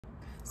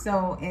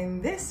So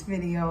in this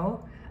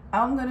video,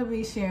 I'm going to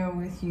be sharing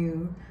with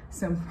you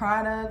some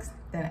products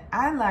that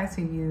I like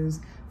to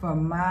use for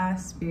my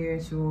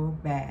spiritual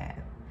bath.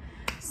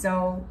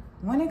 So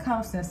when it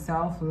comes to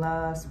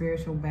self-love,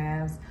 spiritual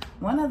baths,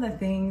 one of the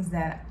things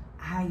that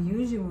I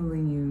usually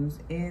use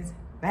is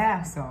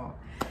bath salt.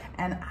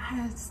 And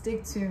I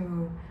stick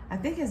to, I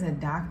think it's a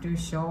Dr.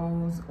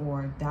 Scholl's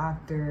or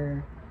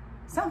Dr.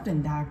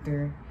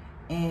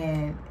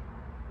 And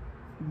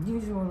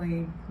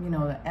usually, you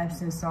know, the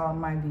Epsom salt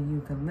might be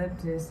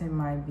eucalyptus, it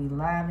might be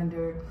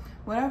lavender,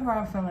 whatever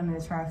I'm feeling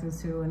attracted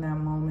to in that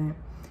moment.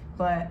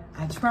 But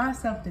I tried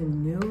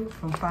something new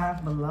from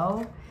Five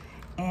Below,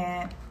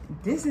 and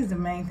this is the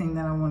main thing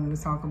that I wanted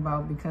to talk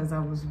about because I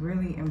was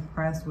really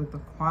impressed with the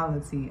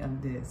quality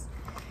of this.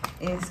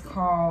 It's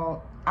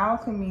called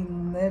Alchemy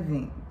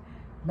Living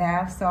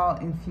Bath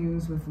Salt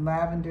infused with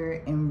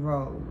lavender and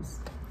rose.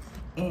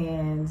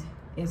 And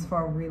it's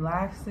for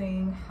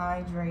relaxing,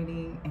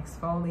 hydrating,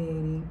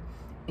 exfoliating,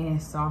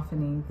 and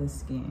softening the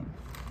skin.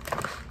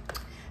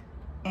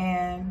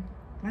 And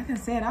like I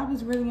said, I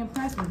was really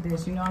impressed with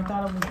this. You know, I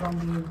thought it was going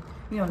to be,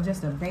 you know,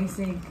 just a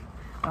basic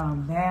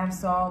bath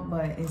salt,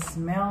 but it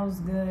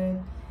smells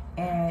good.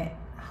 And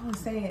I would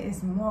say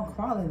it's more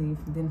quality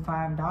than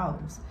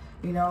 $5.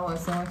 You know,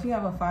 so if you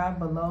have a Five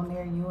Below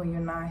near you and you're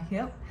not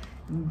hip,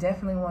 you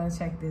definitely want to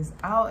check this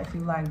out. If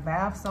you like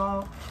bath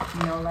salt,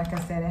 you know, like I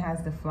said, it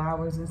has the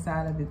flowers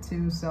inside of it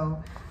too.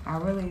 So I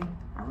really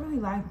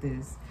like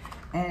this.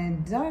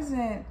 And it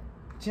doesn't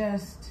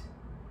just,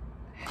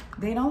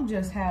 they don't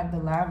just have the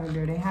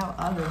lavender, they have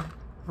other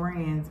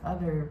brands,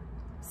 other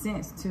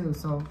scents too.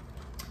 So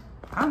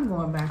I'm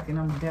going back and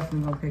I'm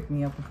definitely gonna pick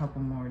me up a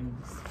couple more of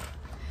these.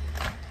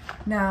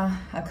 Now,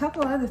 a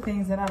couple other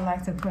things that I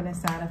like to put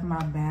inside of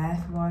my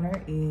bath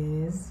water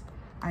is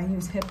I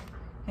use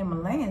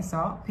Himalayan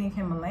salt, pink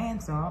Himalayan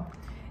salt.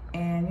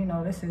 And, you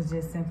know, this is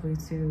just simply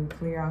to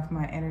clear off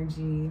my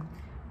energy,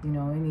 you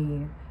know,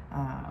 any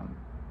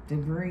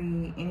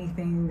debris,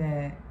 anything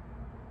that,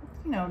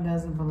 you know,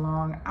 doesn't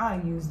belong.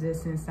 I'll use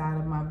this inside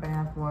of my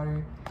bath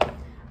water.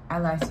 I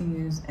like to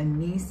use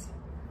anise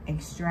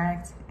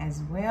extract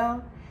as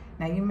well.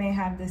 Now, you may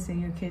have this in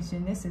your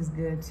kitchen. This is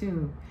good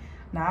too.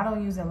 Now, I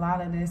don't use a lot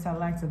of this. I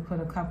like to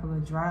put a couple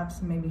of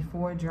drops, maybe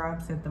 4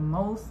 drops at the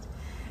most.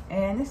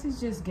 And this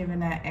is just giving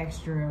that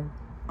extra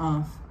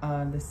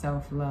the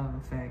self-love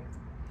effect.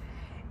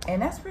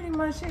 And that's pretty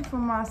much it for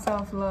my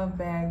self-love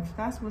bag.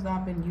 That's what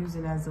I've been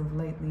using as of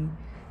lately.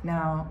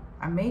 Now,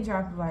 I may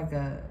drop like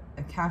a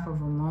cap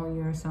of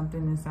ammonia or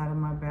something inside of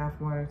my bath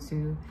water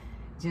too,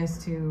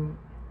 just to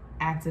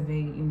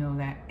activate, you know,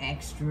 that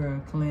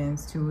extra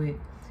cleanse to it.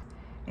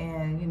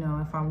 And, you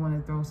know, if I want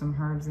to throw some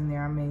herbs in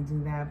there, I may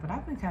do that. But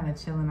I've been kind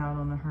of chilling out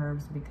on the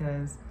herbs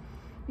because,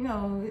 you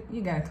know,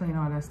 you got to clean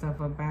all that stuff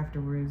up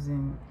afterwards.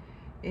 And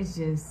it's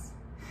just,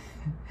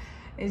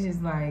 it's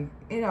just like,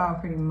 it all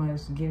pretty much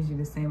gives you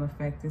the same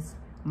effect. It's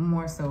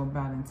more so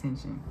about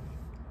intention.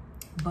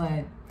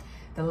 But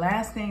the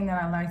last thing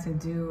that I like to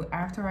do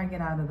after I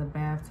get out of the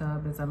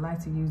bathtub is I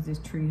like to use this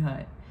tree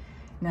hut.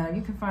 Now,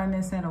 you can find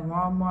this at a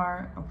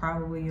Walmart or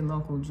probably your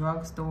local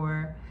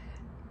drugstore.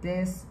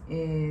 This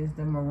is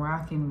the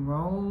Moroccan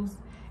Rose,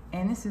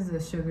 and this is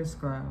a sugar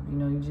scrub. You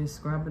know, you just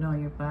scrub it on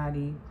your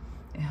body.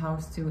 It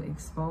helps to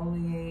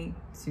exfoliate,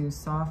 to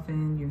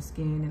soften your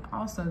skin, and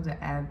also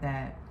to add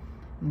that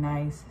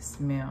nice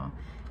smell.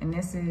 And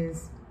this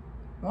is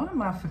one of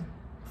my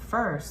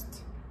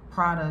first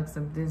products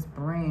of this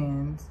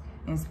brand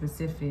in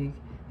specific,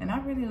 and I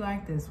really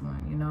like this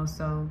one, you know.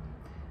 So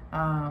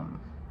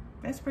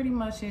that's pretty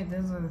much it.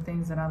 Those are the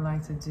things that I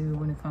like to do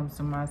when it comes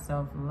to my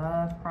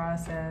self-love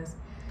process.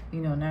 You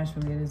know,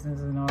 naturally it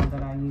isn't all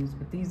that I use,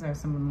 but these are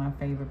some of my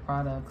favorite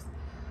products.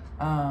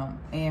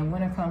 And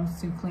when it comes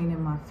to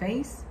cleaning my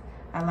face,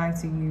 I like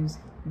to use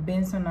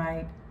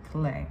bentonite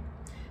clay.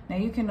 Now,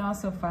 you can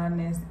also find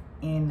this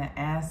in the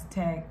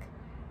Aztec.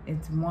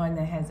 It's one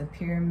that has a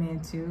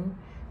pyramid too,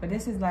 but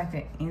this is like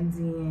an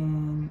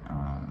Indian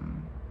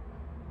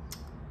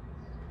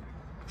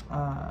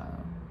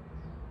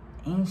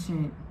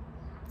ancient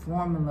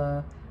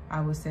formula. I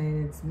would say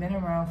it's been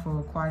around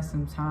for quite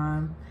some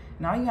time.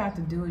 And all you have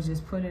to do is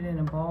just put it in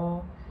a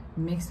bowl,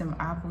 mix some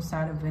apple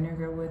cider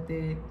vinegar with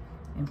it,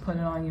 and put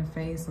it on your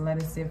face, let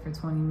it sit for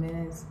 20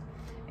 minutes.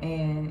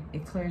 And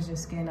it clears your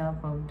skin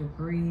up of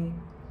debris, you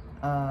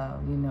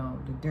know,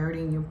 the dirt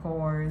in your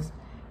pores.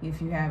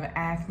 If you have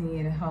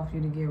acne, it'll help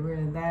you to get rid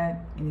of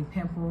that. Any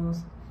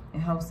pimples, it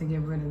helps to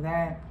get rid of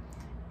that.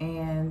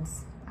 And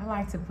I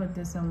like to put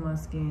this on my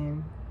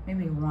skin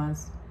maybe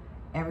once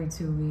every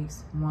 2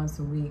 weeks, once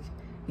a week,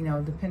 you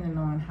know, depending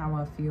on how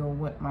I feel,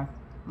 what my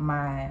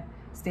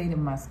state of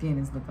my skin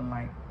is looking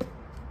like.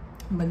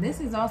 But this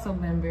has also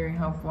been very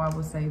helpful, I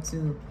would say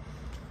too.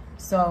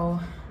 So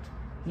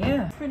yeah,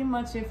 that's pretty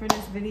much it for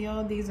this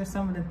video. These are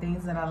some of the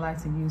things that I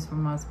like to use for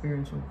my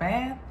spiritual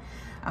bath.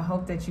 I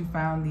hope that you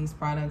found these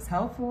products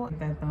helpful. Hit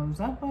that thumbs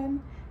up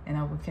button, and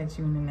I will catch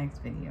you in the next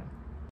video.